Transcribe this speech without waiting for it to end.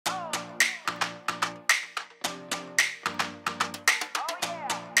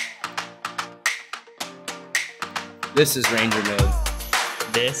This is Ranger Made.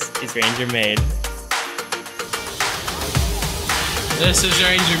 This is Ranger Made. This is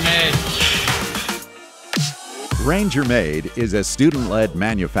Ranger Made. Ranger Made is a student-led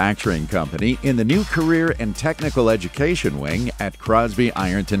manufacturing company in the new Career and Technical Education wing at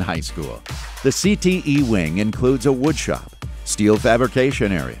Crosby-Ironton High School. The CTE wing includes a wood shop, steel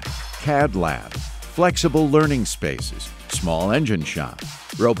fabrication area, CAD Lab, flexible learning spaces, small engine shop,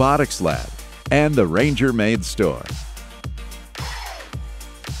 Robotics Lab, and the Ranger Made store.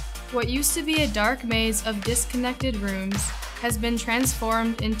 What used to be a dark maze of disconnected rooms has been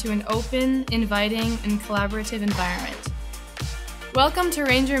transformed into an open, inviting, and collaborative environment. Welcome to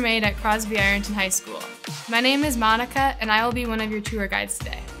Ranger Made at Crosby-Ironton High School. My name is Monica, and I will be one of your tour guides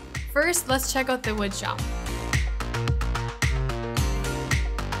today. First, let's check out the wood shop.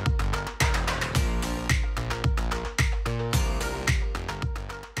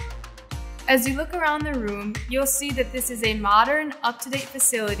 As you look around the room, you'll see that this is a modern, up-to-date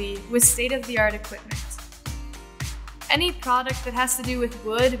facility with state-of-the-art equipment. Any product that has to do with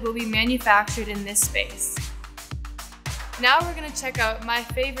wood will be manufactured in this space. Now we're going to check out my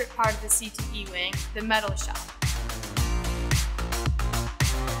favorite part of the CTE wing, the metal shop.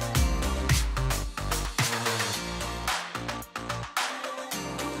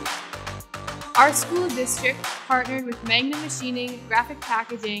 Our school district partnered with Magnum Machining, Graphic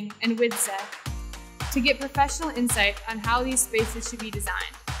Packaging, and Widseth to get professional insight on how these spaces should be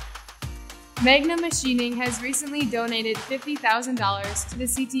designed. Magnum Machining has recently donated $50,000 to the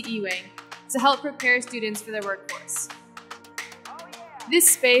CTE wing to help prepare students for their workforce. This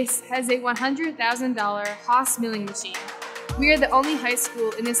space has a $100,000 Haas milling machine. We are the only high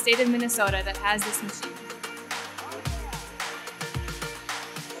school in the state of Minnesota that has this machine.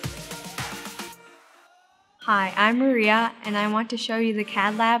 Hi, I'm Maria, and I want to show you the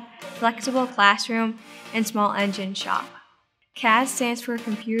CAD Lab, flexible classroom, and small engine shop. CAD stands for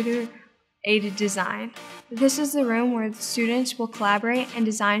Computer-Aided Design. This is the room where the students will collaborate and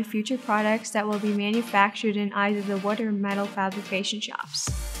design future products that will be manufactured in either the wood or metal fabrication shops.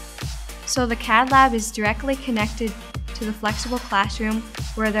 So the CAD Lab is directly connected to the flexible classroom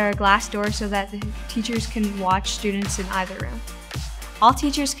where there are glass doors so that the teachers can watch students in either room. All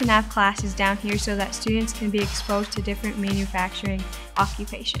teachers can have classes down here so that students can be exposed to different manufacturing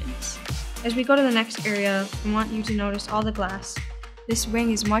occupations. As we go to the next area, I want you to notice all the glass. This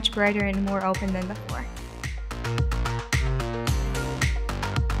wing is much brighter and more open than before.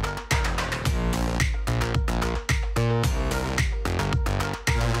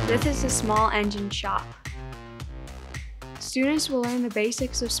 This is the small engine shop. Students will learn the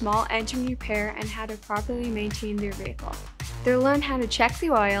basics of small engine repair and how to properly maintain their vehicle. They'll learn how to check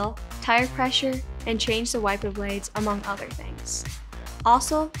the oil, tire pressure, and change the wiper blades, among other things.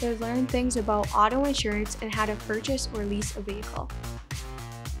 Also, they'll learn things about auto insurance and how to purchase or lease a vehicle.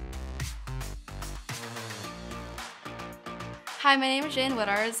 Hi, my name is Jane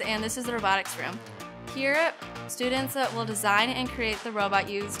Woodars, and this is the Robotics Room. Here, students will design and create the robot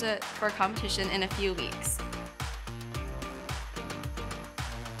used for a competition in a few weeks.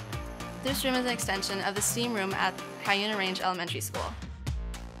 This room is an extension of the STEAM room at Cuyuna Range Elementary School.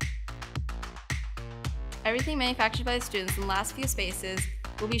 Everything manufactured by the students in the last few spaces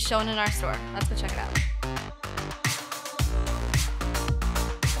will be shown in our store. Let's go check it out.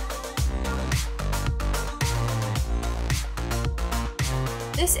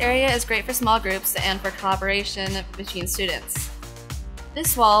 This area is great for small groups and for collaboration between students.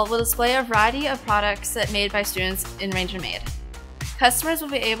 This wall will display a variety of products made by students in Ranger Made. Customers will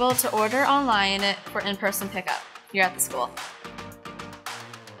be able to order online for in-person pickup here at the school.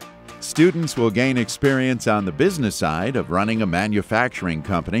 Students will gain experience on the business side of running a manufacturing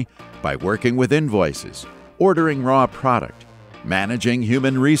company by working with invoices, ordering raw product, managing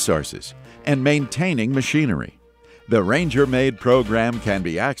human resources, and maintaining machinery. The Ranger Made program can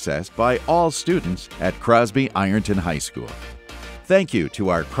be accessed by all students at Crosby-Ironton High School. Thank you to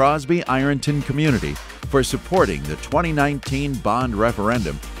our Crosby-Ironton community for supporting the 2019 bond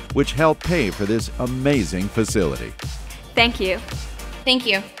referendum, which helped pay for this amazing facility. Thank you. Thank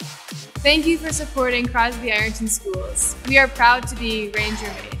you. Thank you for supporting Crosby-Ironton Schools. We are proud to be Ranger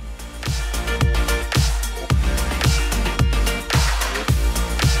Made.